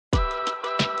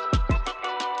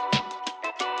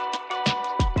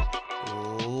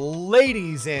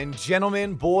Ladies and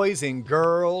gentlemen, boys and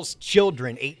girls,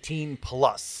 children 18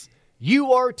 plus,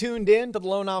 you are tuned in to the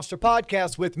Loan Officer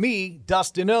Podcast with me,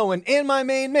 Dustin Owen, and my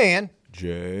main man,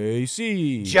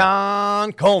 JC.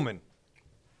 John Coleman.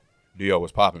 Dio,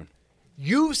 what's popping?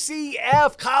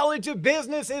 UCF College of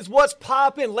Business is what's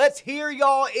popping. Let's hear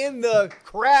y'all in the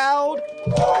crowd.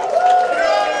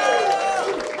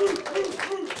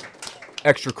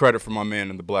 Extra credit for my man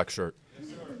in the black shirt.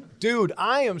 Dude,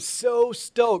 I am so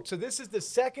stoked. So this is the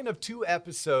second of two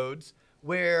episodes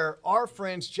where our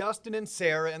friends Justin and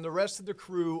Sarah and the rest of the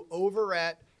crew over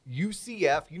at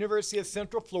UCF, University of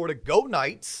Central Florida, go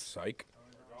Knights. Psych.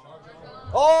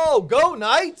 Oh, go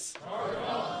Knights.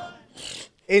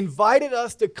 Invited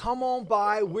us to come on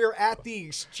by. We're at the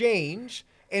Exchange,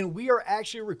 and we are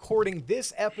actually recording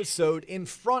this episode in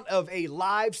front of a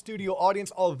live studio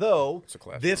audience, although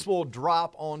this will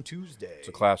drop on Tuesday. It's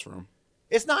a classroom.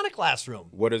 It's not a classroom.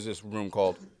 What is this room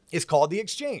called? It's called the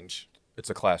Exchange. It's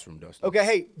a classroom, Dustin. Okay,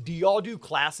 hey, do y'all do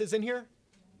classes in here?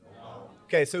 No.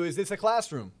 Okay, so is this a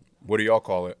classroom? What do y'all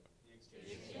call it?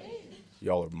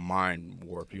 Y'all are mind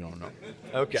warped. You don't know.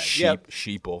 Okay.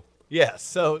 Sheeple. Yes.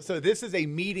 So this is a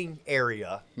meeting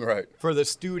area Right. for the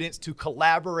students to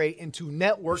collaborate and to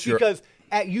network. Sure. Because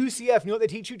at UCF, you know what they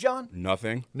teach you, John?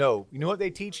 Nothing. No. You know what they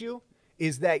teach you?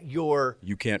 Is that You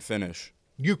can't finish.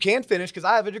 you can finish because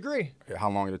I have a degree.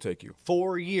 How long did it take you?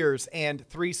 4 years and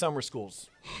 3 summer schools.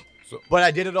 So, But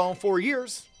I did it all in 4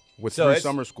 years. with So 3 it's-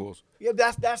 summer schools. Yeah,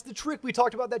 that's the trick. We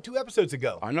talked about that 2 episodes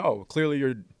ago. I know. Clearly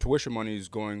your tuition money is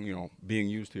going, being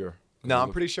used here. No,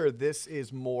 I'm pretty sure this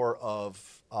is more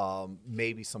of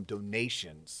maybe some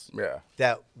donations Yeah.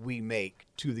 that we make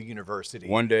to the university.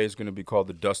 One day is going to be called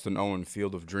the Dustin Owen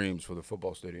Field of Dreams for the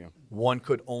football stadium. One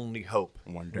could only hope.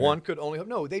 One day. One could only hope.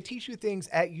 No, they teach you things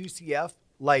at UCF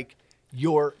like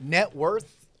your net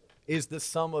worth is the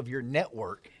sum of your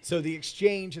network. So the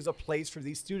Exchange is a place for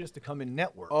these students to come and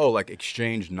network. Oh, like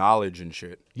exchange knowledge and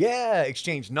shit. Yeah,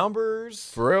 exchange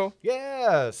numbers. For real?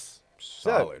 Yes. So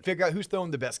Solid. figure out who's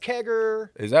throwing the best kegger.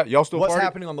 Is that y'all still What's party?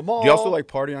 happening on the mall? Do y'all still like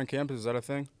party on campus? Is that a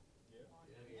thing?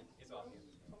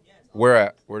 Where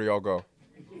at? Where do y'all go?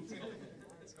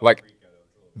 Like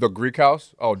the Greek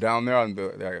house? Oh, down there on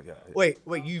the. Yeah. Wait,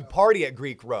 you party at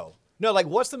Greek Row. No, like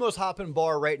what's the most hopping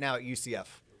bar right now at UCF?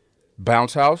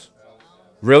 Bounce house?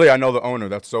 Really? I know the owner.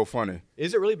 That's so funny.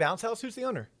 Is it really Bounce House? Who's the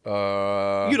owner?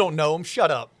 You don't know him. Shut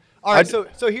up. All right, so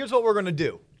here's what we're going to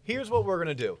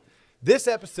do. This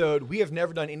episode, we have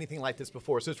never done anything like this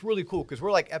before, so it's really cool because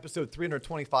we're like episode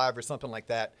 325 or something like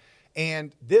that,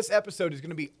 and this episode is going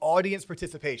to be audience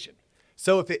participation.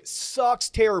 So if it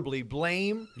sucks terribly,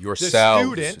 blame yourselves. the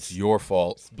students. It's your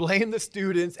fault. Blame the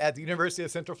students at the University of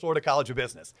Central Florida College of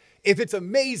Business. If it's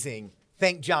amazing,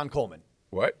 thank John Coleman.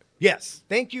 What? Yes,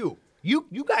 thank you. You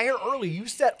got here early. You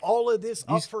set all of this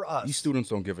up for us. These students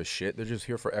don't give a shit. They're just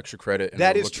here for extra credit. And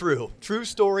That is true. True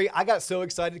story. I got so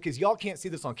excited because y'all can't see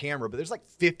this on camera, but there's like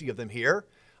 50 of them here.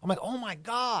 I'm like, oh my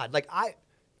God. Like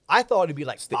I thought it'd be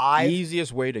like 5. The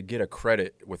easiest way to get a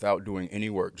credit without doing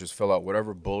any work, just fill out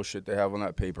whatever bullshit they have on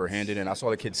that paper, hand it in. I saw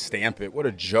the kids stamp it. What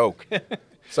a joke.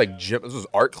 It's like gym. This was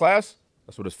art class?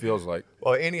 That's what it feels like.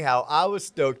 Well, anyhow, I was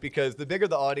stoked because the bigger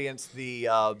the audience, the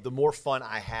more fun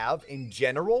I have in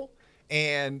general.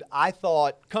 And I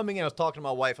thought coming in, I was talking to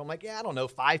my wife. I'm like, yeah, I don't know.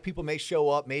 5 people may show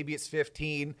up. Maybe it's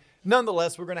 15.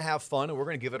 Nonetheless, we're going to have fun and we're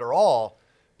going to give it our all.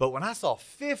 But when I saw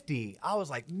 50, I was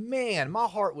like, man, my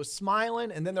heart was smiling.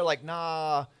 And then they're like,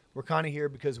 nah, we're kind of here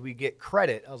because we get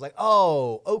credit. I was like,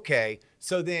 oh, okay.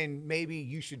 So then maybe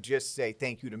you should just say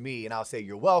thank you to me. And I'll say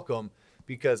you're welcome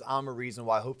because I'm a reason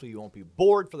why hopefully you won't be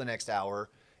bored for the next hour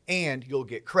and you'll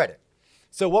get credit.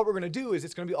 So what we're going to do is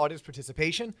it's going to be audience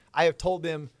participation. I have told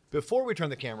them before we turn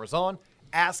the cameras on,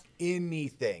 ask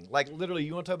anything. Like literally,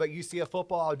 you want to talk about UCF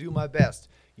football? I'll do my best.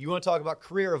 You want to talk about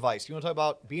career advice? You want to talk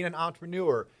about being an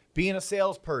entrepreneur, being a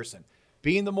salesperson,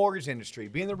 being in the mortgage industry,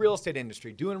 being in the real estate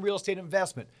industry, doing real estate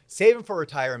investment, saving for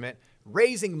retirement,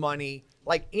 raising money,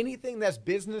 like anything that's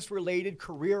business related,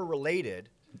 career related,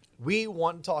 we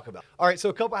want to talk about. All right, so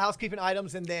a couple of housekeeping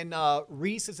items, and then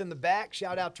Reese is in the back.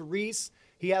 Shout out to Reese.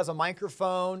 He has a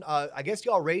microphone. I guess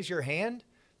y'all raise your hand.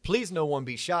 Please, no one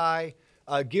be shy.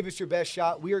 Give us your best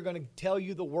shot. We are going to tell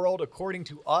you the world according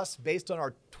to us based on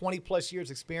our 20-plus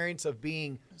years experience of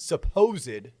being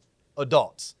supposed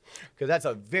adults, because that's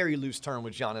a very loose term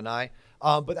with John and I.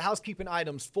 But the housekeeping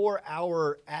items for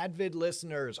our avid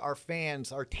listeners, our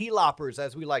fans, our T-loppers,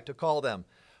 as we like to call them.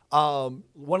 Want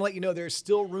to let you know there's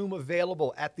still room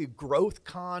available at the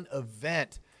GrowthCon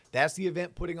event. That's the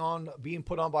event being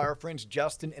put on by our friends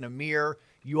Justin and Amir.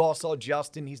 You all saw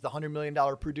Justin. He's the $100 million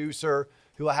producer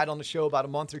who I had on the show about a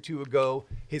month or two ago.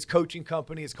 His coaching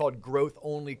company is called Growth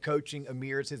Only Coaching.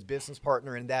 Amir is his business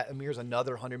partner in that. Amir's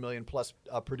another $100 million plus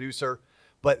producer.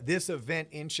 But this event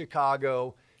in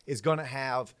Chicago is going to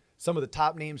have some of the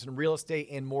top names in real estate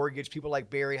and mortgage, people like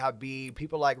Barry Habib,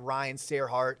 people like Ryan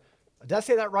Serhart. Did I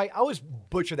say that right? I always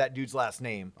butcher that dude's last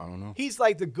name. I don't know. He's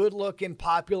like the good-looking,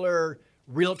 popular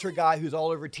realtor guy who's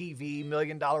all over TV, $1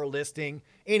 million listing.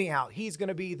 Anyhow, he's going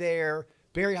to be there.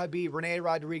 Barry Habib, Renee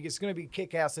Rodriguez. It's going to be a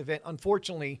kick-ass event.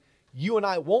 Unfortunately, you and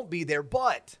I won't be there,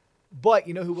 but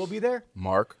you know who will be there?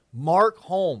 Mark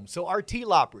Holmes. So our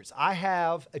T-Loppers, I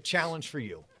have a challenge for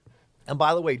you. And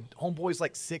by the way, homeboy's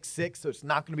like 6'6", so it's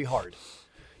not going to be hard.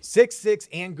 6'6"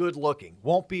 and good looking.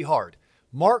 Won't be hard.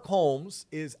 Mark Holmes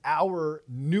is our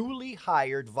newly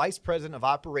hired Vice President of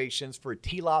Operations for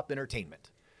T-Lop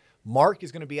Entertainment. Mark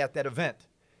is going to be at that event.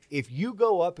 If you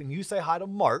go up and you say hi to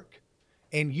Mark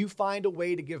and you find a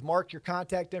way to give Mark your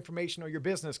contact information or your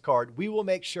business card, we will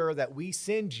make sure that we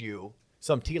send you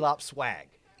some T-Lop swag.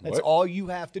 That's all you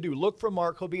have to do. Look for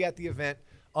Mark. He'll be at the event.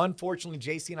 Unfortunately,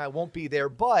 JC and I won't be there,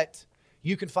 but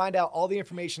you can find out all the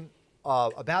information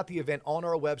about the event on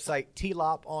our website,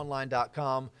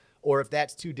 tloponline.com, or if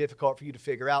that's too difficult for you to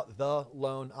figure out,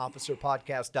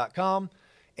 theloanofficerpodcast.com.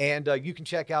 And you can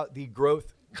check out the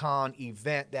Growth Con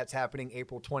event that's happening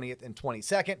April 20th and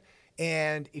 22nd.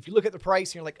 And if you look at the price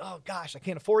and you're like, oh, gosh, I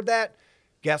can't afford that,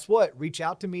 guess what? Reach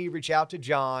out to me. Reach out to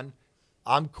John.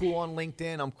 I'm cool on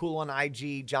LinkedIn. I'm cool on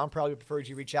IG. John probably prefers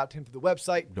you reach out to him through the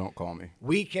website. Don't call me.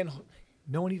 We can –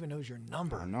 no one even knows your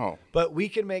number. I know. But we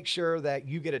can make sure that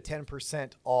you get a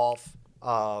 10% off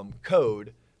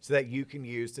code so that you can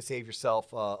use to save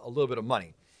yourself a little bit of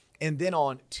money. And then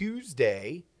on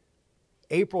Tuesday,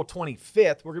 April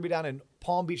 25th, we're going to be down in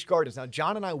Palm Beach Gardens. Now,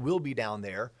 John and I will be down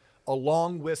there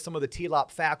along with some of the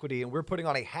T-Lop faculty, and we're putting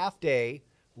on a half-day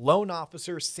loan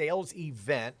officer sales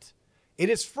event. It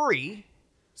is free.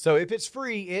 So if it's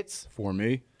free, it's for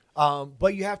me.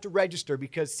 But you have to register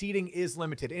because seating is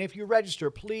limited. And if you register,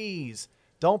 please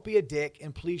don't be a dick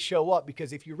and please show up,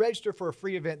 because if you register for a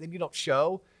free event, then you don't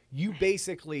show. You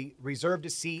basically reserved a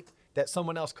seat that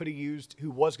someone else could have used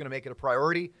who was going to make it a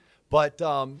priority. But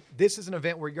this is an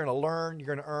event where you're going to learn, you're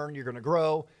going to earn, you're going to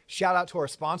grow. Shout out to our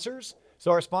sponsors. So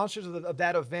our sponsors of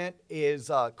that event is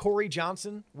Corey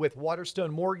Johnson with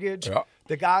Waterstone Mortgage,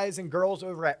 the guys and girls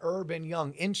over at Urban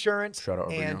Young Insurance, Shout out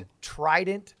Urban and Young.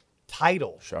 Trident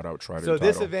Title. Shout out Trident So Title.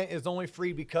 this event is only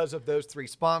free because of those three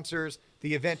sponsors.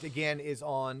 The event, again, is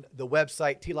on the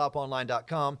website,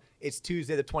 tloponline.com. It's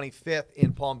Tuesday the 25th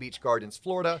in Palm Beach Gardens,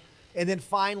 Florida. And then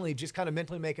finally, just kind of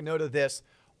mentally make a note of this,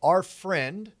 our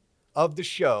friend of the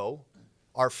show,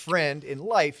 our friend in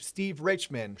life, Steve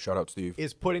Richmond, Shout out Steve,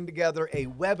 is putting together a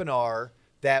webinar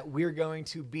that we're going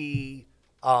to be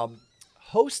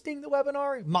hosting the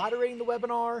webinar, moderating the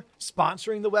webinar,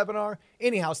 sponsoring the webinar.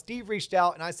 Anyhow, Steve reached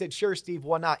out and I said, sure, Steve,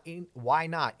 why not? Why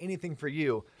not? Anything for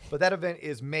you. But that event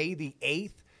is May the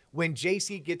 8th. When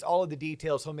JC gets all of the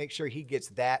details, he'll make sure he gets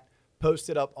that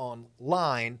posted up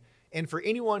online. And for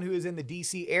anyone who is in the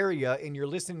DC area and you're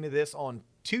listening to this on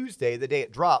Tuesday, the day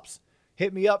it drops,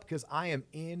 hit me up because I am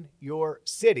in your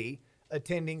city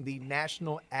attending the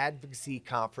National Advocacy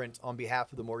Conference on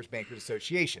behalf of the Mortgage Bankers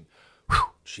Association.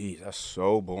 Jeez, that's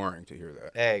so boring to hear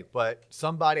that. Hey, but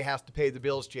somebody has to pay the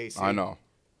bills, JC. I know.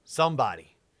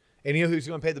 Somebody. And you know who's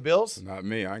going to pay the bills? Not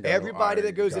me. I ain't got Everybody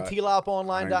that goes to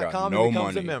tloponline.com and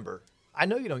becomes a money. member. I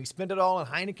know you don't. You spend it all on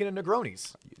Heineken and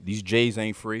Negronis. These J's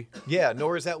ain't free. Yeah,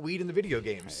 nor is that weed in the video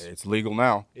games. It's legal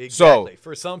now. Exactly,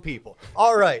 for some people.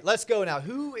 All right, let's go now.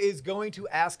 Who is going to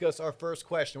ask us our first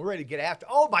question? We're ready to get after.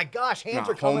 Oh, my gosh, hands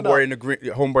are coming homeboy up. in the green,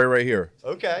 homeboy right here.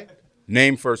 Okay.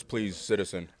 Name first, please,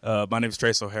 citizen. My name is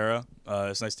Trace O'Hara.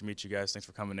 It's nice to meet you guys. Thanks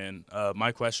for coming in.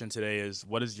 My question today is,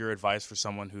 what is your advice for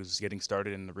someone who's getting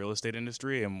started in the real estate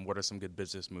industry, and what are some good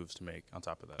business moves to make on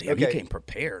top of that? Damn, Okay. you came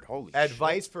prepared. Holy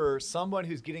Advice for someone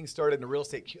who's getting started in the real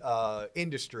estate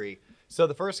industry. So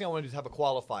the first thing I want to do is have a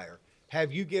qualifier.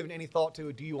 Have you given any thought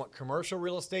to, do you want commercial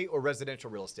real estate or residential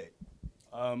real estate?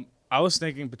 I was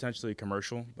thinking potentially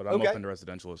commercial, but I'm Okay. open to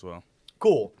residential as well.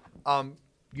 Cool.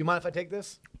 You mind if I take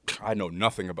this? shit. I know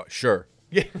nothing about. Sure.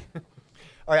 Yeah.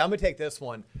 All right, I'm going to take this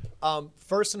one.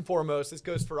 First and foremost, this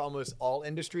goes for almost all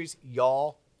industries.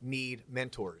 Y'all need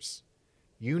mentors.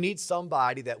 You need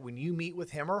somebody that when you meet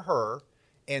with him or her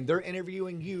and they're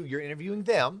interviewing you, you're interviewing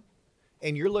them,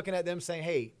 and you're looking at them saying,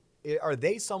 hey, are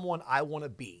they someone I want to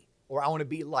be or I want to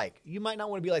be like? You might not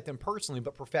want to be like them personally,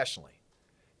 but professionally.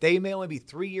 They may only be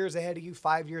 3 years ahead of you,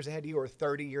 5 years ahead of you, or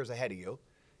 30 years ahead of you.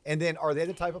 And then are they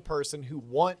the type of person who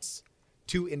wants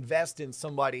to invest in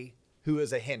somebody who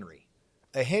is a Henry?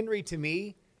 A Henry to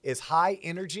me is high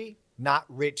energy, not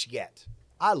rich yet.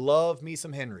 I love me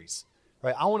some Henrys,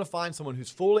 right? I want to find someone who's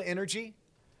full of energy,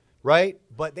 right?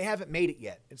 But they haven't made it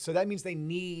yet. And so that means they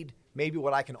need maybe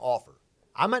what I can offer.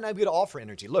 I might not be able to offer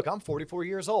energy. Look, I'm 44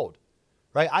 years old,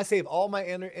 right? I save all my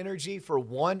energy for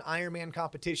one Ironman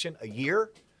competition a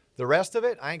year. The rest of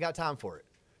it, I ain't got time for it.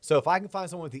 So if I can find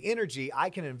someone with the energy, I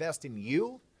can invest in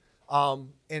you.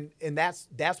 And that's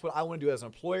what I want to do as an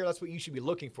employer. That's what you should be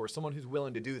looking for, someone who's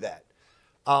willing to do that.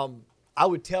 I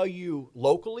would tell you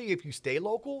locally, if you stay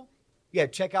local,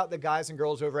 check out the guys and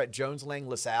girls over at Jones Lang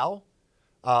LaSalle.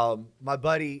 My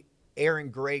buddy Aaron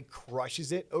Gray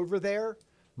crushes it over there.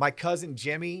 My cousin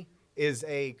Jimmy is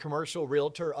a commercial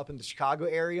realtor up in the Chicago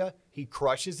area. He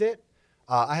crushes it.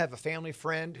 I have a family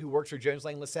friend who works for Jones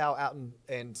Lang LaSalle out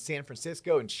in San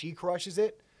Francisco, and she crushes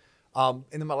it. And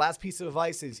then my last piece of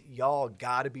advice is y'all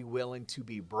got to be willing to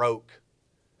be broke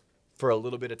for a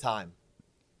little bit of time.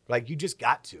 Like, you just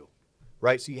got to,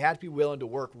 right? So you have to be willing to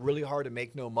work really hard to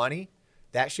make no money.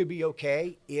 That should be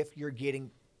okay if you're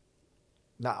getting,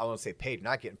 I want to say paid,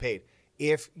 not getting paid,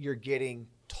 if you're getting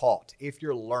taught, if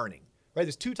you're learning, right?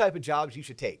 There's two types of jobs you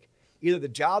should take. Either the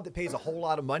job that pays a whole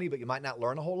lot of money, but you might not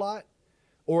learn a whole lot,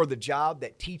 or the job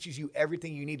that teaches you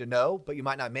everything you need to know, but you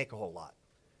might not make a whole lot.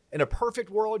 In a perfect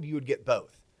world, you would get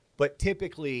both. But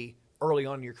typically, early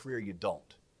on in your career, you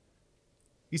don't.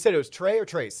 You said it was Trey or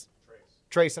Trace?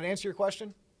 Trace, did I answer your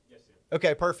question? Yes, sir.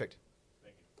 Okay, perfect.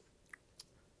 Thank you.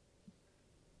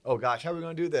 Oh, gosh, how are we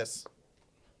going to do this?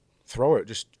 Throw it.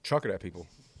 Just chuck it at people.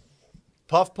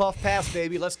 Puff, puff, pass,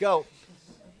 baby. Let's go.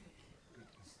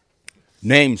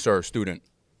 Name, sir, student.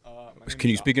 My Can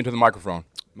you speak into the microphone?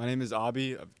 My name is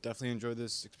Abi. I've definitely enjoyed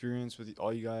this experience with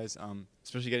all you guys,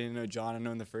 especially getting to know John. I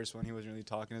know in the first one he wasn't really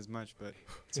talking as much, but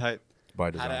it's hype. By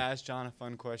Had design. to ask John a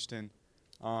fun question.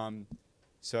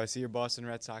 So I see your Boston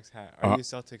Red Sox hat. Are you a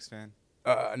Celtics fan?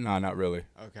 No, not really.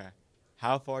 Okay.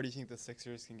 How far do you think the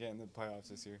Sixers can get in the playoffs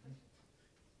this year?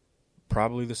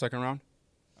 Probably the second round.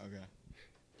 Okay.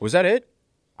 Was that it?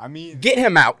 I mean, Get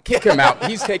him out. Kick him out.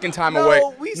 He's taking time No, away.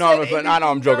 we No, said but I know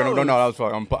I'm joking. anything No, goes. that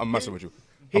was fucking. I'm messing with you.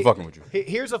 I'm fucking with you.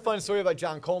 Here's a fun story about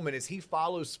John Coleman is he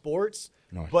follows sports,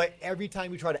 No. but every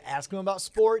time you try to ask him about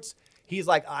sports, he's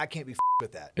like, I can't be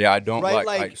with that. Yeah, I don't Right?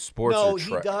 like sports no, or he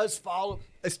track. does follow,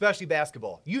 especially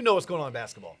basketball. You know what's going on in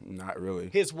basketball. Not really.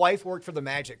 His wife worked for the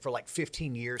Magic for like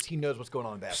 15 years. He knows what's going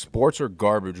on in basketball. Sports are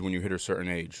garbage when you hit a certain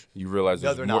age. You realize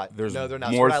No, there's they're more, not. there's No, they're not.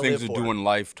 It's more what I things live to for. do in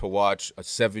life to watch a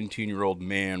 17-year-old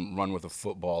man run with a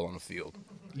football on a field.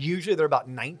 Usually they're about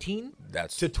 19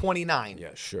 That's to 29. Yeah,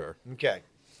 sure. Okay.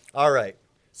 All right.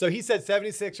 So he said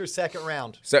 76 or second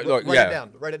round. Look, Write yeah. it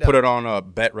down. Write it down. Put it on a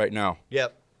bet right now.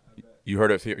 Yep. You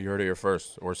heard it. You heard it here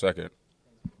first or second.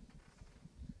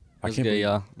 What's good,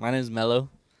 y'all? My name is Mello.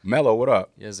 Mello, what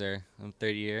up? Yes, sir. I'm a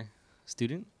 30-year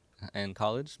student in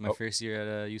college. My first year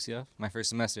at UCF. My first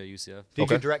semester at UCF. Did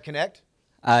Okay. you direct connect?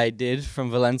 I did from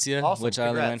Valencia, Awesome. which I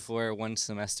only went Congrats. for one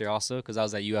semester also because I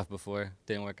was at UF before.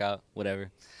 Didn't work out.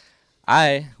 Whatever.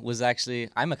 I'm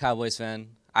a Cowboys fan.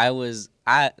 I was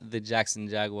at the Jackson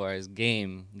Jaguars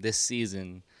game this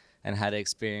season and had to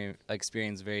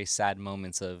experience very sad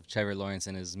moments of Trevor Lawrence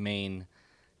and his main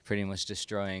pretty much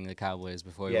destroying the Cowboys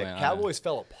before we went Yeah, on. Cowboys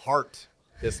fell apart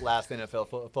this last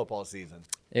NFL football season.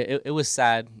 It was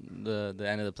sad, the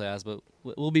end of the playoffs, but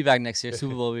we'll be back next year,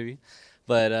 Super Bowl, baby.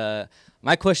 But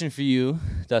my question for you,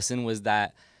 Dustin, was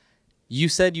that you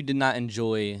said you did not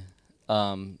enjoy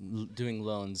doing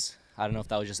loans. I don't know if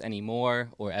that was just anymore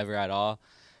or ever at all.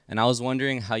 And I was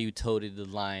wondering how you toted the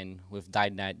line with the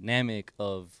dynamic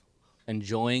of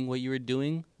enjoying what you were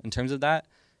doing in terms of that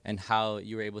and how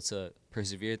you were able to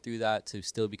persevere through that to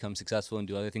still become successful and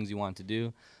do other things you wanted to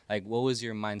do. Like, what was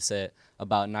your mindset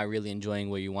about not really enjoying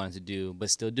what you wanted to do, but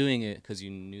still doing it because you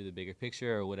knew the bigger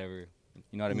picture or whatever?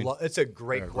 You know what I mean? It's a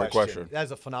great great question. question.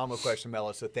 That's a phenomenal question,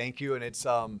 Mello. So thank you. And it's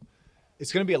going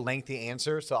to be a lengthy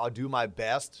answer, so I'll do my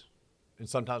best. And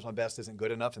sometimes my best isn't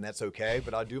good enough, and that's okay.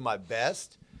 But I'll do my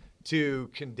best to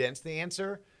condense the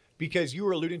answer because you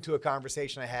were alluding to a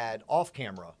conversation I had off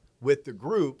camera with the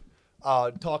group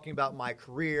talking about my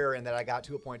career and that I got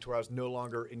to a point where I was no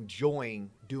longer enjoying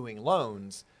doing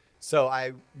loans. So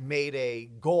I made a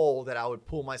goal that I would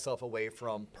pull myself away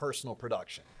from personal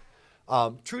production.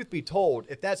 Truth be told,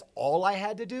 if that's all I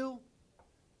had to do,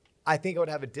 I think I would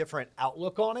have a different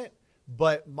outlook on it.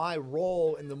 But my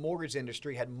role in the mortgage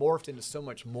industry had morphed into so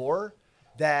much more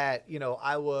that,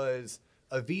 I was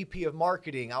a VP of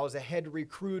marketing. I was a head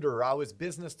recruiter. I was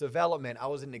business development. I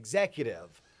was an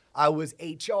executive. I was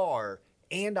HR,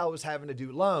 and I was having to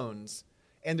do loans.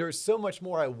 And there's so much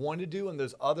more I wanted to do in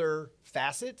those other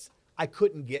facets. I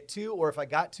couldn't get to, or if I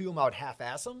got to them, I would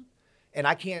half-ass them. And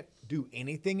I can't do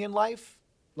anything in life.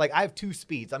 Like, I have two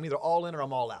speeds. I'm either all in or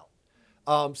I'm all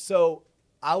out. So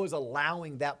I was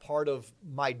allowing that part of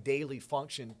my daily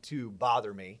function to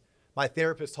bother me. My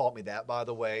therapist taught me that, by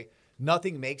the way.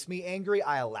 Nothing makes me angry.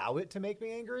 I allow it to make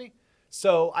me angry.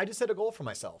 So I just set a goal for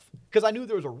myself because I knew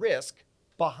there was a risk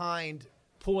behind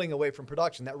pulling away from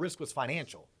production. That risk was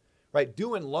financial, right?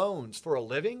 Doing loans for a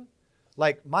living,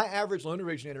 like my average loan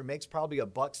originator makes probably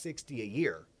 $160 a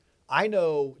year. I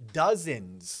know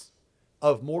dozens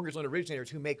of mortgage loan originators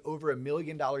who make over $1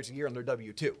 million a year on their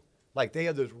W-2. Like they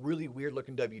have those really weird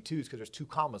looking W-2s because there's 2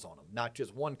 commas on them, not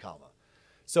just 1 comma.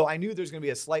 So I knew there's going to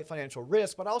be a slight financial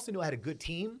risk, but I also knew I had a good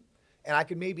team and I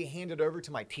could maybe hand it over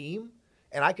to my team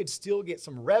and I could still get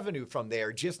some revenue from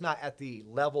there, just not at the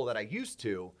level that I used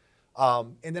to.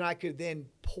 And then I could then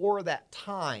pour that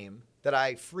time that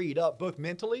I freed up, both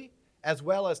mentally as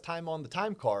well as time on the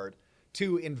time card,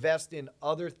 to invest in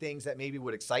other things that maybe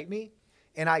would excite me.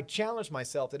 And I challenged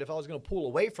myself that if I was going to pull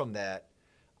away from that,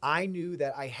 I knew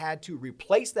that I had to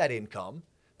replace that income,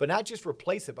 but not just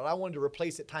replace it, but I wanted to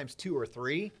replace it times 2 or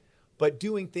 3, but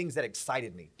doing things that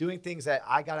excited me, doing things that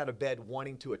I got out of bed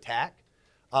wanting to attack.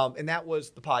 And that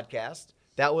was the podcast.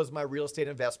 That was my real estate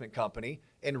investment company.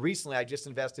 And recently I just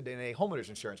invested in a homeowner's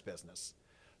insurance business.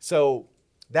 So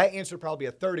that answered probably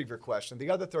a third of your question. The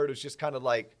other third is just kind of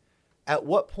like, at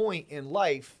what point in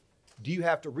life do you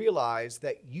have to realize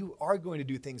that you are going to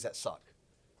do things that suck?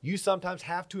 You sometimes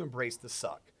have to embrace the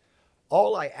suck.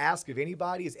 All I ask of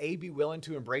anybody is A, be willing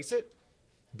to embrace it,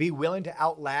 be willing to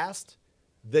outlast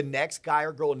the next guy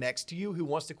or girl next to you who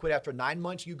wants to quit after 9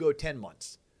 months, you go 10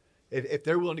 months. If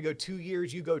they're willing to go 2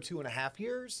 years, you go 2.5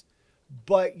 years,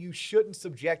 but you shouldn't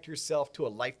subject yourself to a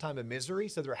lifetime of misery.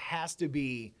 So there has to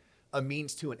be a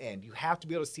means to an end. You have to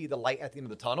be able to see the light at the end of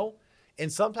the tunnel.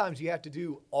 And sometimes you have to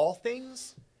do all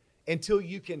things until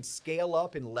you can scale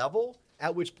up and level,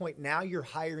 at which point now you're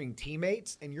hiring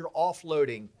teammates and you're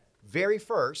offloading very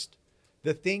first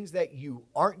the things that you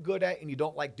aren't good at and you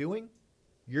don't like doing.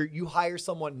 You hire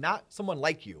someone, not someone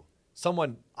like you,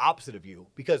 someone opposite of you,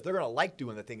 because they're going to like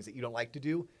doing the things that you don't like to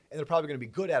do, and they're probably going to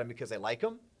be good at them because they like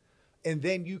them. And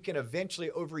then you can eventually,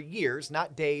 over years,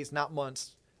 not days, not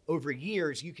months, over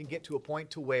years, you can get to a point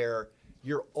to where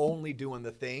you're only doing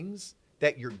the things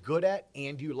that you're good at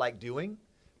and you like doing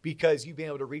because you've been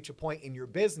able to reach a point in your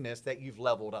business that you've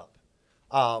leveled up.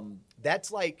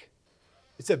 That's like,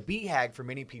 it's a BHAG for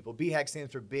many people. BHAG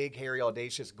stands for big, hairy,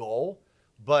 audacious goal.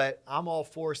 But I'm all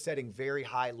for setting very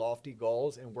high, lofty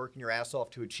goals and working your ass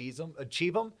off to achieve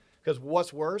them. Because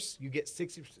what's worse, you get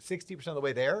 60% of the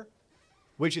way there,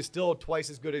 which is still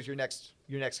twice as good as your next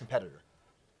competitor.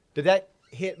 Did that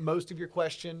hit most of your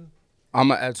question? I'm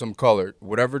going to add some color.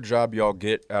 Whatever job y'all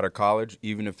get out of college,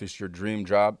 even if it's your dream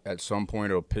job, at some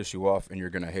point it'll piss you off and you're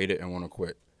going to hate it and want to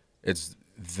quit. It's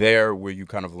there where you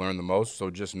kind of learn the most, so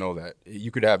just know that.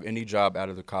 You could have any job out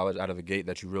of the college, out of the gate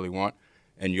that you really want,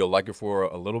 and you'll like it for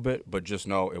a little bit, but just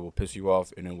know it will piss you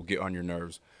off and it will get on your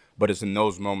nerves. But it's in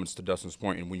those moments, to Dustin's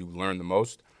point, and when you learn the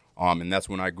most, and that's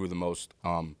when I grew the most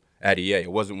at EA.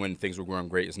 It wasn't when things were going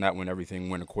great. It's not when everything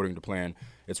went according to plan.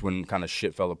 It's when kind of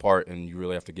shit fell apart, and you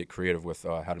really have to get creative with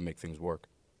how to make things work.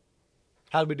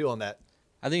 How did we do on that?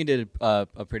 I think you did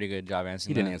a pretty good job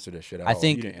answering He didn't that. answer this shit at I all.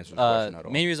 think You didn't answer the question at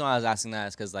all. main reason why I was asking that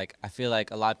is because like I feel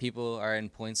like a lot of people are in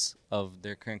points of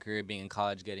their current career, being in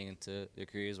college, getting into their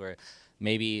careers, where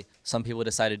maybe some people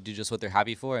decide to do just what they're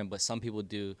happy for, but some people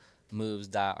do moves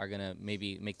that are gonna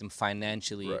maybe make them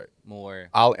financially more.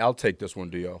 I'll take this one,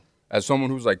 Dio. As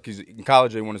someone who's like, 'cause in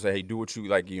college they want to say, hey, do what you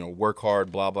like, work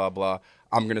hard, blah blah blah.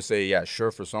 I'm gonna say, yeah, sure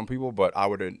for some people, but I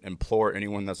would implore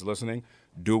anyone that's listening,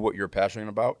 do what you're passionate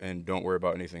about and don't worry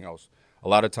about anything else. A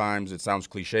lot of times it sounds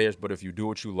cliche-ish, but if you do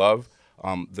what you love,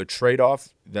 the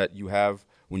trade-off that you have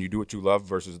when you do what you love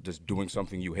versus just doing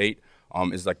something you hate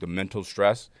is like the mental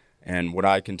stress. And what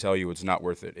I can tell you, it's not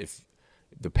worth it. If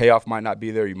the payoff might not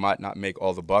be there, you might not make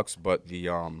all the bucks, but the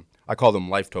I call them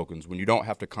life tokens. When you don't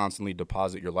have to constantly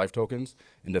deposit your life tokens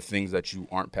into things that you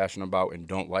aren't passionate about and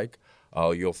don't like,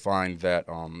 you'll find that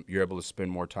you're able to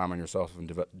spend more time on yourself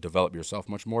and develop yourself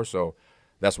much more. So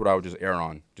that's what I would just err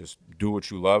on. Just do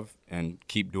what you love and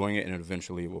keep doing it, and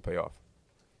eventually it will pay off.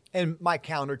 And my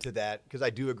counter to that, because I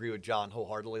do agree with John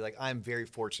wholeheartedly, like I'm very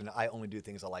fortunate. I only do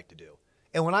things I like to do.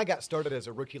 And when I got started as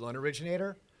a rookie loan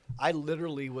originator, I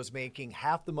literally was making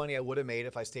half the money I would have made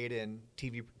if I stayed in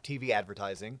TV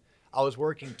advertising. I was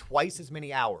working twice as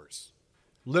many hours.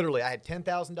 Literally, I had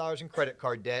 $10,000 in credit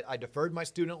card debt. I deferred my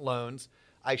student loans.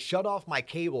 I shut off my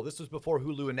cable. This was before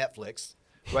Hulu and Netflix,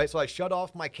 right? So I shut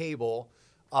off my cable,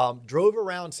 drove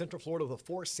around Central Florida with a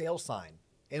for sale sign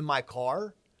in my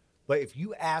car. But if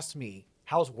you asked me,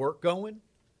 how's work going?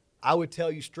 I would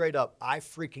tell you straight up, I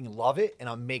freaking love it and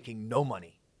I'm making no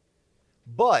money.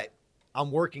 But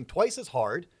I'm working twice as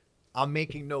hard. I'm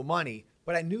making no money,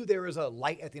 but I knew there was a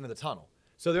light at the end of the tunnel.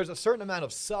 So there's a certain amount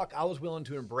of suck I was willing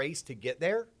to embrace to get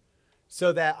there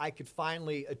so that I could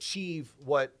finally achieve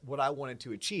what I wanted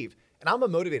to achieve. And I'm a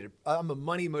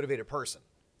money motivated person,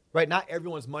 right? Not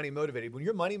everyone's money motivated. When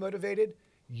you're money motivated,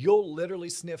 you'll literally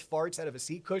sniff farts out of a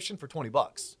seat cushion for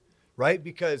 $20, right?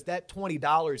 Because that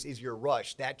 $20 is your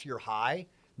rush. That's your high.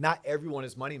 Not everyone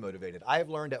is money motivated. I have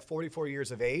learned at 44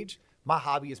 years of age, my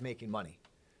hobby is making money.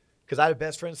 Because I had a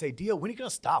best friend say, Dio, when are you going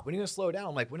to stop? When are you going to slow down?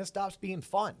 I'm like, when it stops being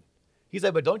fun. He's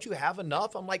like, but don't you have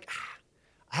enough? I'm like,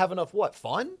 I have enough what?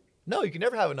 Fun? No, you can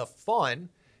never have enough fun.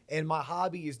 And my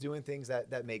hobby is doing things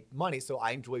that make money. So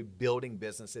I enjoy building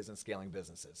businesses and scaling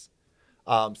businesses.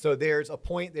 So there's a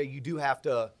point that you do have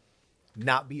to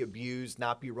not be abused,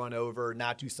 not be run over,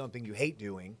 not do something you hate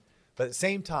doing. But at the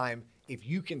same time, if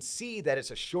you can see that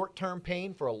it's a short-term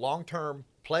pain for a long-term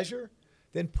pleasure,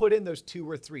 then put in those 2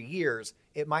 or 3 years.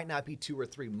 It might not be 2 or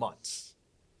 3 months.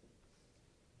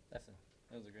 That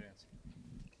was a good answer.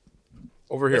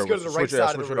 Over here. Let's go to the right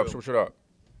side of the room. Switch it up.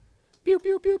 Pew,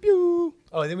 pew, pew, pew.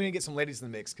 Oh, and then we need to get some ladies in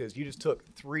the mix because you just took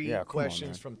 3 Yeah, come on,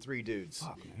 questions man. from 3 dudes.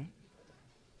 Fuck, man.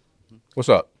 What's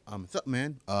up? What's up,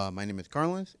 man? My name is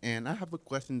Carlos, and I have a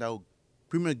question that will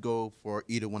pretty much go for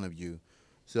either one of you.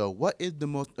 So, what is the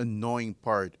most annoying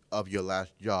part of your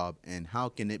last job, and how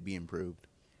can it be improved?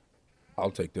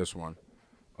 I'll take this one.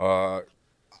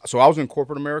 So I was in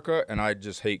corporate America, and I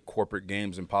just hate corporate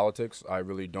games and politics. I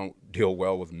really don't deal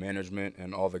well with management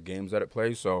and all the games that it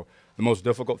plays. So the most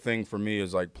difficult thing for me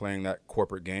is like playing that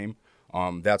corporate game.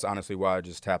 That's honestly why I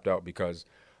just tapped out because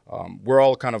we're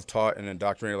all kind of taught and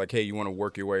indoctrinated like, hey, you want to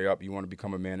work your way up, you want to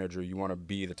become a manager, you want to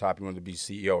be the top, you want to be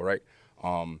CEO, right?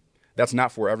 That's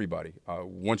not for everybody.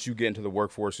 Once you get into the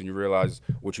workforce and you realize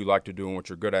what you like to do and what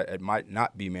you're good at, it might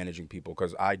not be managing people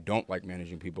because I don't like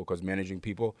managing people because managing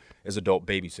people is adult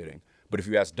babysitting. But if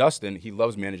you ask Dustin, he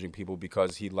loves managing people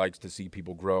because he likes to see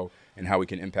people grow and how he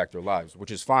can impact their lives, which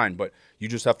is fine. But you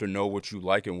just have to know what you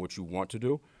like and what you want to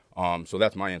do. So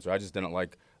that's my answer. I just didn't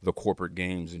like the corporate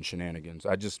games and shenanigans.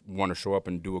 I just want to show up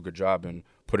and do a good job and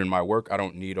put in my work. I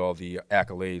don't need all the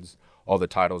accolades, all the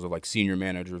titles of like senior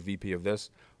manager, VP of this.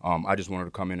 I just wanted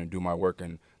to come in and do my work,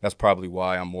 and that's probably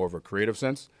why I'm more of a creative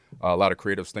sense. A lot of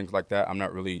creatives think like that. I'm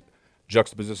not really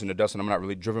juxtaposition to Dustin. I'm not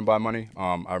really driven by money.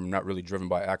 I'm not really driven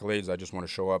by accolades. I just want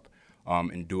to show up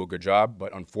and do a good job.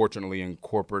 But unfortunately, in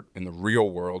corporate, in the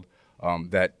real world,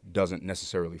 that doesn't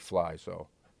necessarily fly. So,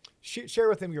 Share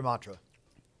with him your mantra.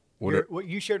 What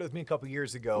you shared with me a couple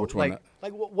years ago. Which one?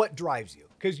 Like what drives you?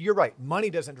 Because you're right.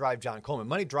 Money doesn't drive John Coleman.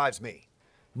 Money drives me.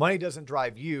 Money doesn't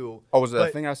drive you. Oh, was that a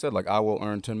thing I said? Like, I will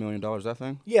earn $10 million, that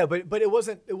thing? Yeah, but it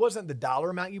wasn't the dollar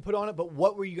amount you put on it, but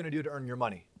what were you going to do to earn your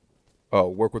money? Oh,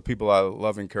 work with people I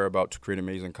love and care about to create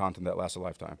amazing content that lasts a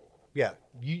lifetime. Yeah.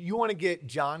 You want to get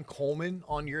John Coleman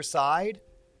on your side,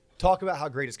 talk about how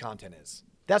great his content is.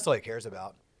 That's all he cares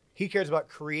about. He cares about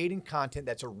creating content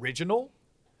that's original,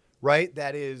 right?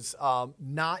 That is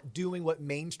not doing what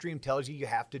mainstream tells you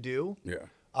have to do.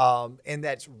 Yeah. And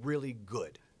that's really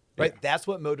good. Right. Yeah. That's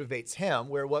what motivates him,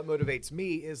 where what motivates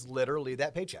me is literally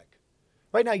that paycheck.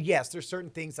 Right now, yes, there's certain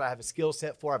things that I have a skill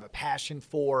set for, I have a passion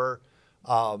for.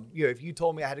 If you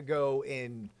told me I had to go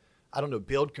and,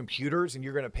 build computers and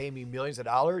you're going to pay me millions of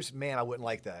dollars, man, I wouldn't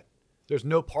like that. There's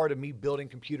no part of me building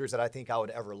computers that I think I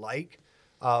would ever like.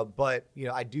 But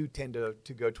I do tend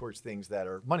to go towards things that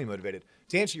are money motivated.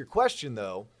 To answer your question,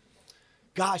 though,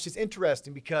 gosh, it's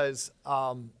interesting because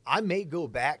I may go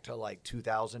back to like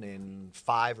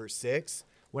 2005 or 6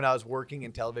 when I was working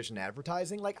in television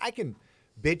advertising. Like I can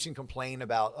bitch and complain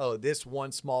about, this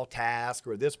one small task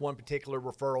or this one particular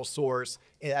referral source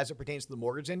as it pertains to the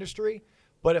mortgage industry.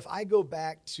 But if I go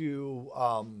back to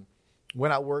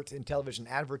when I worked in television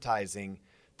advertising,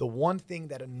 the one thing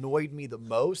that annoyed me the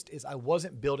most is I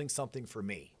wasn't building something for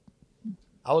me.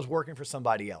 I was working for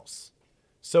somebody else.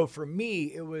 So for me,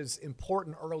 it was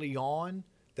important early on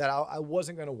that I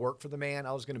wasn't going to work for the man.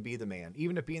 I was going to be the man.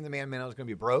 Even if being the man meant I was going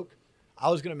to be broke,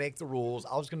 I was going to make the rules.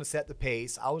 I was going to set the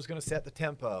pace. I was going to set the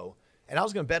tempo. And I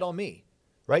was going to bet on me,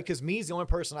 right? Because me is the only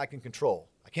person I can control.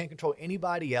 I can't control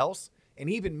anybody else. And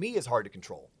even me is hard to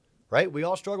control, right? We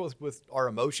all struggle with our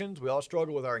emotions. We all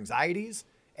struggle with our anxieties.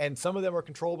 And some of them are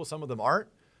controllable. Some of them aren't.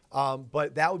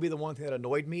 But that would be the one thing that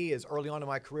annoyed me is early on in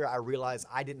my career, I realized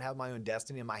I didn't have my own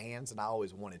destiny in my hands, and I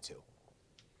always wanted to. All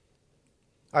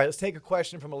right, let's take a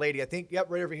question from a lady. I think,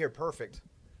 right over here, perfect.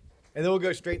 And then we'll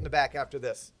go straight in the back after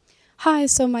this. Hi,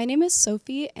 so my name is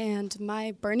Sophie, and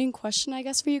my burning question, I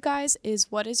guess, for you guys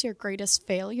is what is your greatest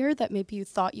failure that maybe you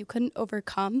thought you couldn't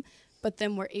overcome, but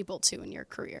then were able to in your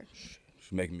career?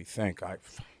 She's making me think.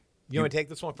 You want to take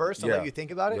this one first and let you think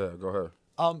about it? Yeah, go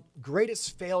ahead.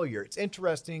 Greatest failure. It's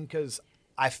interesting because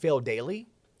I fail daily.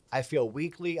 I fail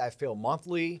weekly. I fail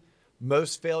monthly.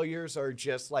 Most failures are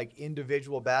just like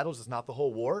individual battles. It's not the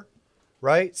whole war,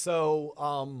 right?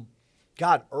 So,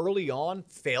 God, early on,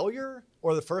 failure,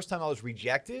 or the first time I was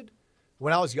rejected,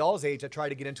 when I was y'all's age, I tried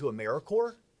to get into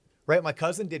AmeriCorps, right? My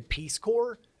cousin did Peace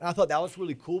Corps, and I thought that was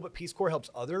really cool, but Peace Corps helps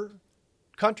other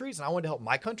countries, and I wanted to help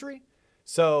my country.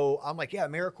 So I'm like, yeah,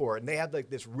 AmeriCorps. And they had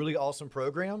like this really awesome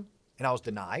program, and I was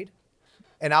denied.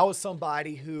 And I was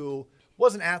somebody who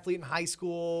was an athlete in high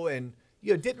school and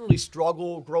didn't really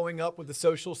struggle growing up with the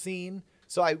social scene.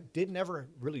 So I didn't ever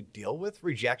really deal with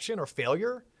rejection or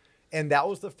failure. And that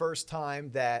was the first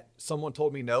time that someone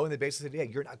told me no, and they basically said, yeah,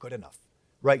 you're not good enough,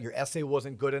 right? Your essay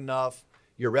wasn't good enough.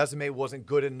 Your resume wasn't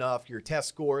good enough. Your test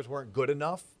scores weren't good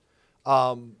enough.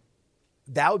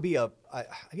 That would be I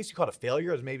guess you call it a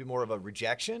failure, as maybe more of a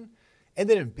rejection. And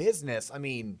then in business, I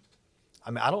mean,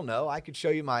 I don't know. I could show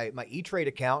you my E-Trade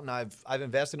account, and I've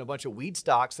invested in a bunch of weed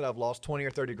stocks that I've lost 20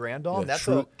 or 30 grand on. Yeah, That's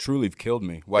truly killed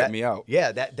me, wiped me out.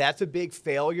 Yeah, that's a big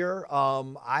failure.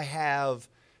 I have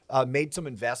made some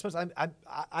investments.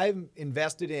 I'm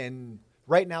invested in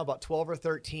right now about 12 or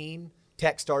 13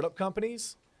 tech startup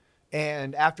companies.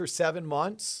 And after 7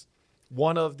 months,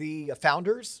 one of the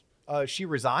founders, she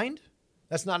resigned.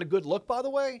 That's not a good look, by the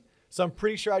way. So I'm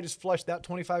pretty sure I just flushed that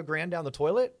 25 grand down the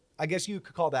toilet. I guess you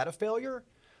could call that a failure.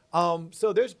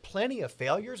 So there's plenty of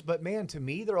failures, but man, to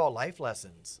me, they're all life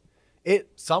lessons.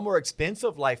 Some were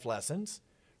expensive life lessons,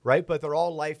 right? But they're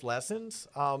all life lessons.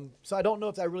 So I don't know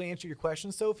if that really answered your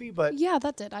question, Sophie, but Yeah,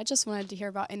 that did. I just wanted to hear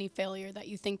about any failure that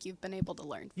you think you've been able to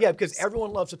learn from. yeah, because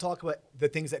everyone loves to talk about the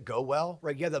things that go well,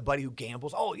 right? You have that buddy who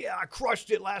gambles. Oh yeah, I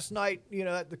crushed it last night,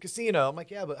 at the casino. I'm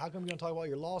like, yeah, but how come you're gonna talk about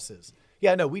your losses?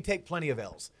 Yeah, no, we take plenty of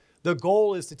L's. The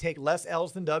goal is to take less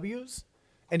L's than W's,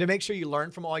 and to make sure you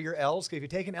learn from all your L's. Because if you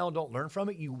take an L and don't learn from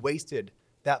it, you wasted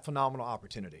that phenomenal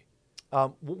opportunity.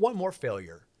 One more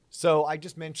failure. So I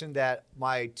just mentioned that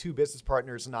my two business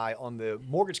partners and I on the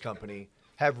mortgage company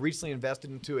have recently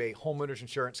invested into a homeowners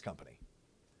insurance company.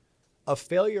 A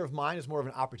failure of mine is more of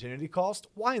an opportunity cost.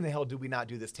 Why in the hell did we not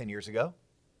do this 10 years ago?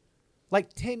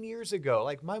 Like 10 years ago,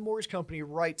 like my mortgage company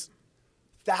writes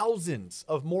thousands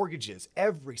of mortgages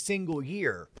every single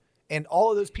year, and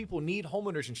all of those people need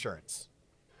homeowners insurance.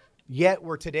 Yet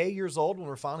we're today years old when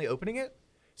we're finally opening it.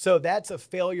 So that's a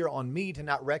failure on me to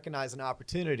not recognize an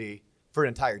opportunity for an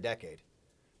entire decade.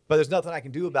 But there's nothing I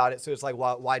can do about it. So it's like,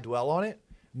 why dwell on it?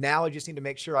 Now I just need to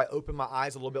make sure I open my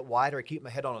eyes a little bit wider. I keep my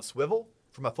head on a swivel.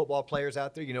 For my football players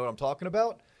out there, you know what I'm talking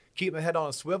about. Keep my head on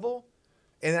a swivel.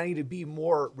 And I need to be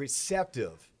more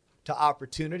receptive to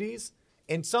opportunities.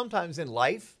 And sometimes in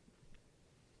life,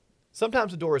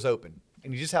 sometimes the door is open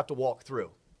and you just have to walk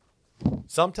through.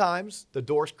 Sometimes the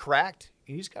door's cracked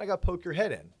and you just gotta poke your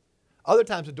head in. Other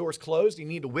times the door's closed, you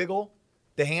need to wiggle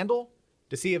the handle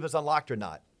to see if it's unlocked or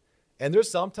not. And there's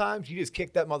sometimes you just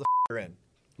kick that motherfucker in.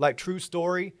 Like true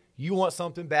story, you want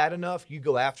something bad enough, you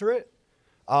go after it.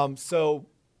 So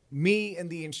me and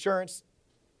the insurance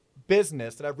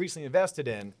business that I've recently invested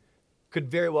in could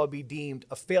very well be deemed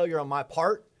a failure on my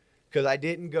part because I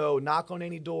didn't go knock on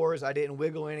any doors. I didn't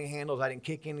wiggle any handles. I didn't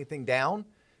kick anything down.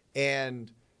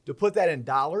 And to put that in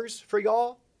dollars for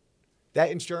y'all,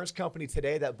 that insurance company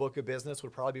today, that book of business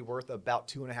would probably be worth about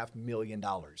 $2.5 million,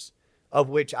 of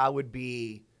which I would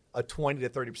be a 20 to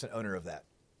 30% owner of that.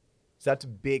 So that's a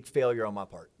big failure on my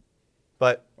part.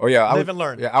 But live and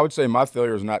learn. Yeah, I would say my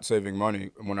failure is not saving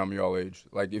money when I'm your age.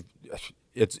 Like if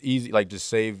it's easy, like just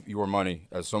save your money.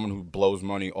 As someone who blows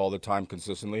money all the time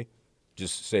consistently,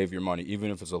 just save your money.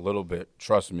 Even if it's a little bit,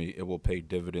 trust me, it will pay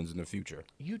dividends in the future.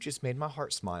 You just made my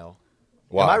heart smile.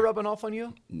 Why? Am I rubbing off on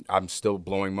you? I'm still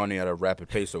blowing money at a rapid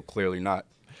pace, so clearly not.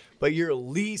 But you're at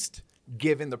least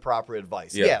given the proper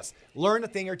advice. Yeah. Yes. Learn a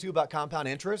thing or two about compound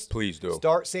interest. Please do.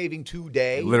 Start saving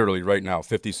today. Literally right now,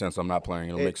 50 cents I'm not playing.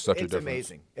 It'll make such a difference. It's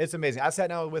amazing. It's amazing. I sat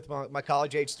down with my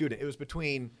college-age student. It was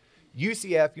between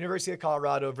UCF, University of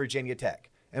Colorado, Virginia Tech.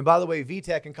 And by the way,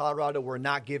 VTech in Colorado were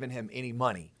not giving him any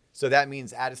money. So that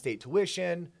means out-of-state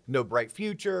tuition, no bright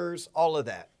futures, all of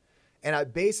that. And I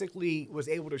basically was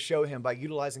able to show him by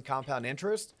utilizing compound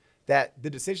interest that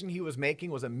the decision he was making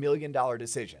was $1 million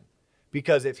decision.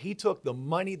 Because if he took the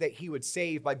money that he would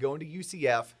save by going to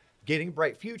UCF, getting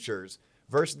bright futures,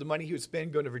 versus the money he would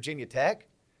spend going to Virginia Tech,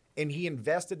 and he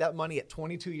invested that money at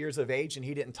 22 years of age and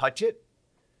he didn't touch it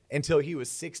until he was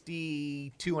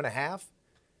 62 and a half,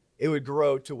 it would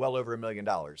grow to well over $1 million.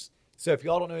 So if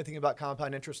y'all don't know anything about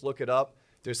compound interest, look it up.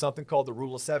 There's something called the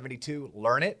Rule of 72.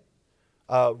 Learn it.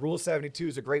 Rule of 72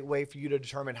 is a great way for you to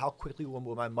determine how quickly will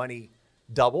my money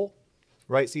double,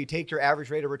 right? So you take your average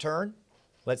rate of return.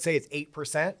 Let's say it's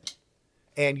 8%,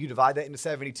 and you divide that into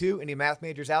 72. Any math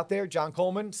majors out there? John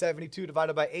Coleman, 72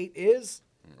 divided by 8 is?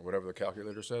 Whatever the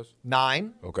calculator says.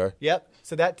 9. Okay. Yep.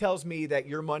 So that tells me that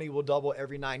your money will double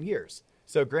every 9 years.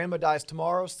 So grandma dies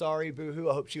tomorrow. Sorry, boo-hoo.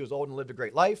 I hope she was old and lived a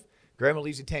great life. Grandma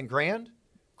leaves you 10 grand.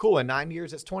 Cool. In 9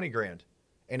 years, it's 20 grand.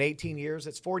 In 18 years,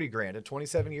 it's 40 grand. In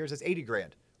 27 years, it's 80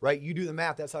 grand, right? You do the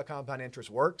math. That's how compound interest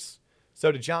works. So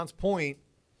to John's point,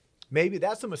 maybe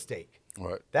that's a mistake.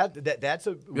 Right. That's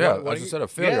a Yeah, what as I said, a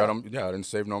failure. Yeah. I didn't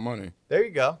save no money. There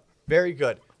you go. Very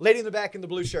good. Lady in the back in the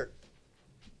blue shirt.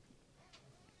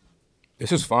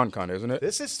 This is fun, kind of, isn't it?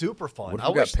 This is super fun. What if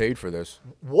we got paid for this?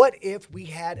 What if we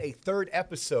had a third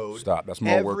episode? Stop. That's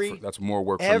more work. That's more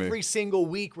work for me. Every single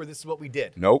week where this is what we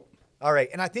did. Nope. All right.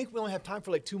 And I think we only have time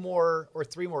for like 2 more or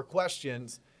 3 more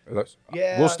questions.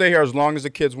 Yeah. We'll stay here as long as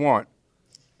the kids want.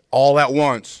 All at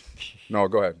once. No,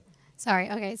 go ahead. Sorry.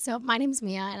 Okay. So my name's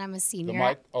Mia, and I'm a senior. The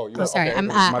mic? Oh, you. Sorry. Okay, I'm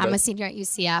my bad. a senior at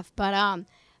UCF, but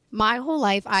my whole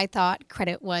life I thought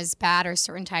credit was bad or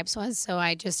certain types was, so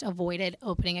I just avoided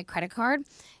opening a credit card.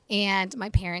 And my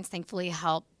parents thankfully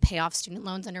helped pay off student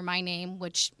loans under my name,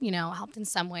 which, helped in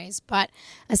some ways. But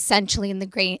essentially in the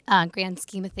grand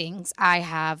scheme of things, I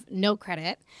have no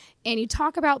credit. And you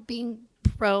talk about being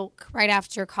broke right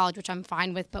after college, which I'm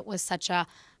fine with, but with such a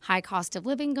high cost of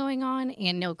living going on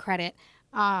and no credit,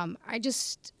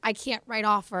 I can't write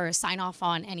off or sign off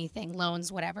on anything,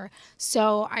 loans, whatever.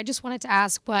 So I just wanted to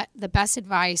ask what the best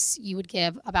advice you would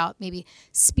give about maybe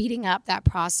speeding up that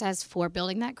process for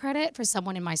building that credit for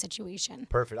someone in my situation.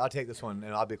 Perfect. I'll take this one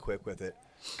and I'll be quick with it.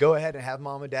 Go ahead and have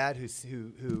mom and dad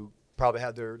who probably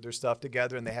have their stuff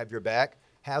together and they have your back.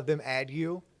 Have them add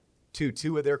you to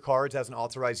 2 of their cards as an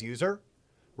authorized user,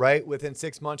 right? Within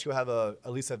 6 months, you'll have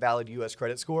at least a valid U.S.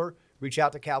 credit score. Reach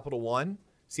out to Capital One.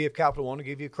 See if Capital One will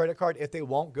give you a credit card. If they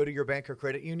won't, go to your bank or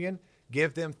credit union.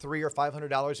 Give them $300 or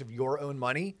 $500 of your own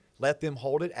money. Let them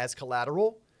hold it as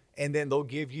collateral, and then they'll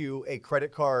give you a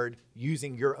credit card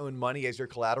using your own money as your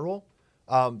collateral.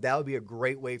 That would be a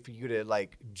great way for you to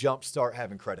jumpstart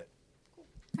having credit.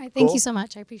 All right, thank you so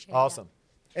much. I appreciate it. Awesome.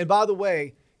 And by the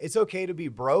way, it's okay to be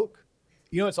broke.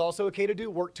 It's also okay to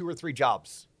do work 2 or 3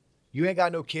 jobs. You ain't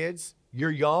got no kids. You're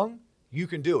young. You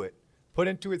can do it. Put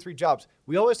in 2 or 3 jobs.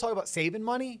 We always talk about saving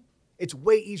money. It's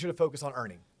way easier to focus on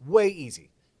earning. Way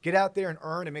easy. Get out there and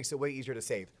earn. It makes it way easier to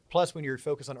save. Plus, when you're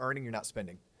focused on earning, you're not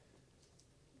spending.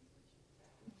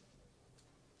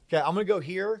 Okay, I'm going to go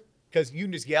here because you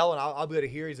can just yell and I'll be able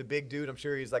to hear. He's a big dude. I'm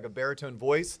sure he's like a baritone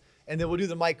voice. And then we'll do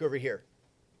the mic over here.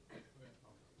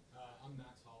 I'm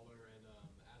Max Holler, and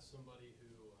as somebody who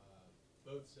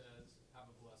both says, have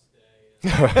a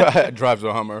blessed day. Drives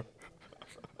a Hummer.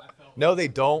 No, they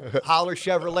don't. Holler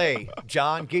Chevrolet.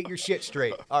 John, get your shit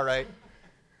straight. All right.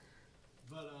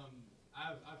 But I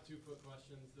have 2 quick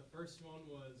questions. The first one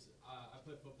was, I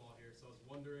play football here, so I was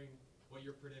wondering what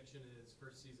your prediction is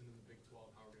first season in the Big 12,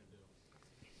 how we're going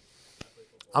to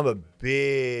do. I'm a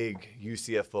big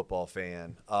UCF football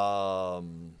fan.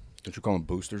 Did you call them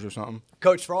boosters or something?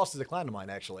 Coach Frost is a client of mine,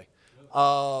 actually.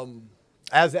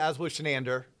 As was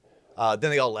Shenander.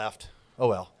 Then they all left. Oh,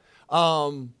 well.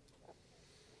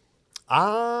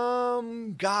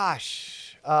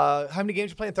 Gosh. How many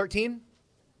games you playing? 13?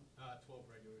 12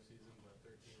 regular season, but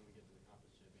 13 when we get to the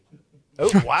conference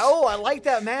championship. Oh, wow. I like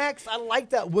that, Max. I like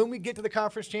that when we get to the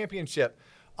conference championship.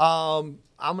 I'm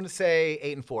going to say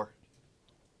 8-4. Okay.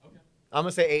 I'm going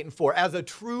to say 8-4. As a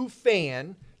true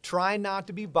fan, trying not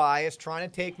to be biased, trying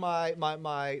to take my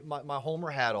Homer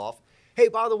hat off. Hey,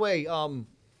 by the way,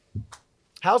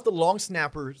 how's the long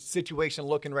snapper situation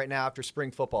looking right now after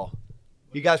spring football?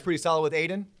 You guys pretty solid with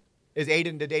Aiden? Did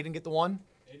Aiden get the one?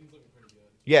 Aiden's looking pretty good.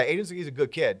 Yeah, he's a good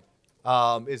kid.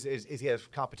 Is he have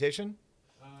competition?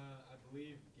 I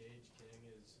believe Gage King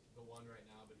is the one right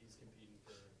now, but he's competing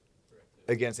for it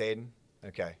too. Against Aiden?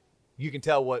 Okay. You can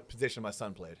tell what position my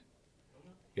son played.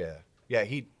 Okay. Yeah,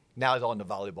 he now he's all into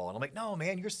volleyball. And I'm like, no,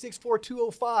 man, you're 6'4",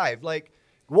 205. Like,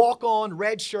 walk on,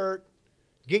 red shirt,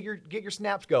 get your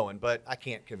snaps going. But I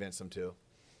can't convince him to.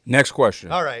 Next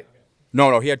question. All right.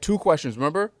 No, he had 2 questions,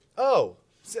 remember? Oh,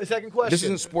 second question. This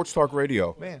isn't Sports Talk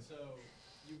Radio. Man. So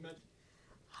you mentioned.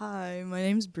 Hi, my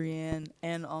name's Brienne,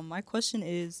 and my question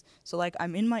is, so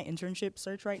I'm in my internship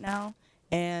search right now,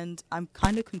 and I'm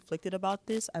kind of conflicted about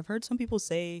this. I've heard some people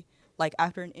say,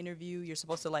 after an interview, you're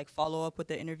supposed to follow up with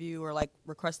the interview or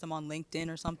request them on LinkedIn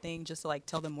or something just to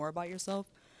tell them more about yourself.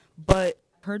 But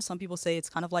I've heard some people say it's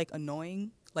kind of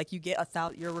annoying like you get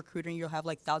you're a recruiter and you'll have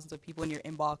like thousands of people in your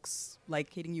inbox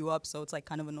like hitting you up, so it's like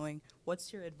kind of annoying.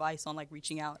 What's your advice on like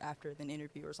reaching out after an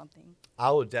interview or something?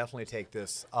 I will definitely take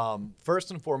this.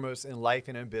 First and foremost, in life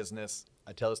and in business,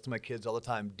 I tell this to my kids all the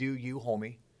time, do you,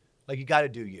 homie. Like, you got to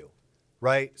do you,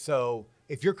 right? So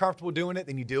if you're comfortable doing it,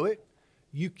 then you do it.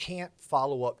 You can't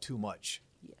follow up too much.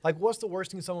 Yeah. Like, what's the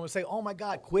worst thing someone would say? Oh, my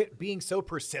God, quit being so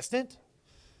persistent.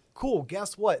 Cool,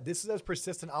 guess what? This is as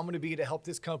persistent I'm going to be to help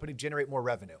this company generate more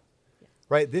revenue,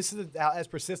 right? This is as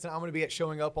persistent I'm going to be at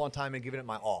showing up on time and giving it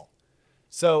my all.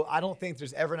 So I don't think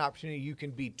there's ever an opportunity you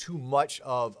can be too much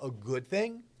of a good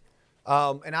thing.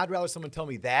 And I'd rather someone tell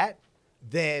me that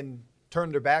than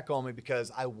turn their back on me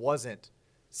because I wasn't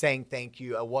saying thank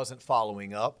you. I wasn't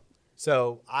following up.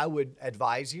 So I would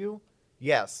advise you,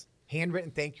 yes,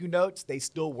 handwritten thank you notes, they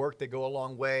still work. They go a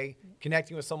long way.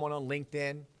 Connecting with someone on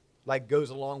LinkedIn, like, goes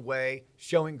a long way.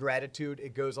 Showing gratitude,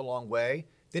 it goes a long way.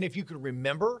 Then if you could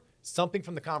remember something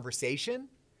from the conversation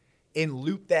and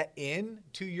loop that in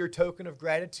to your token of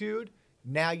gratitude,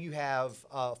 now you have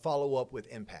follow-up with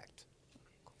impact.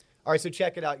 All right, so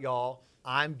check it out, y'all.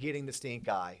 I'm getting the stink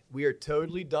eye. We are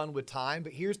totally done with time,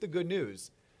 but here's the good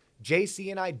news. JC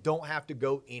and I don't have to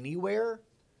go anywhere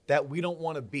that we don't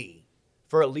want to be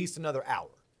for at least another hour.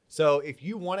 So if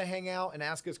you want to hang out and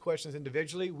ask us questions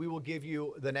individually, we will give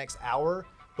you the next hour.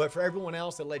 But for everyone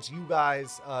else, it lets you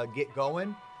guys get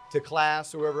going to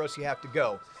class or wherever else you have to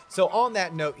go. So on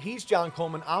that note, he's John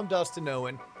Coleman. I'm Dustin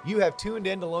Owen. You have tuned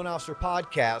in to Loan Officer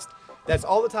Podcast. That's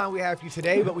all the time we have for you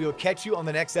today, but we will catch you on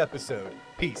the next episode.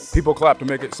 Peace. People clap to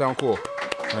make it sound cool.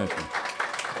 Thank you.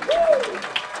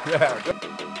 Yeah, good.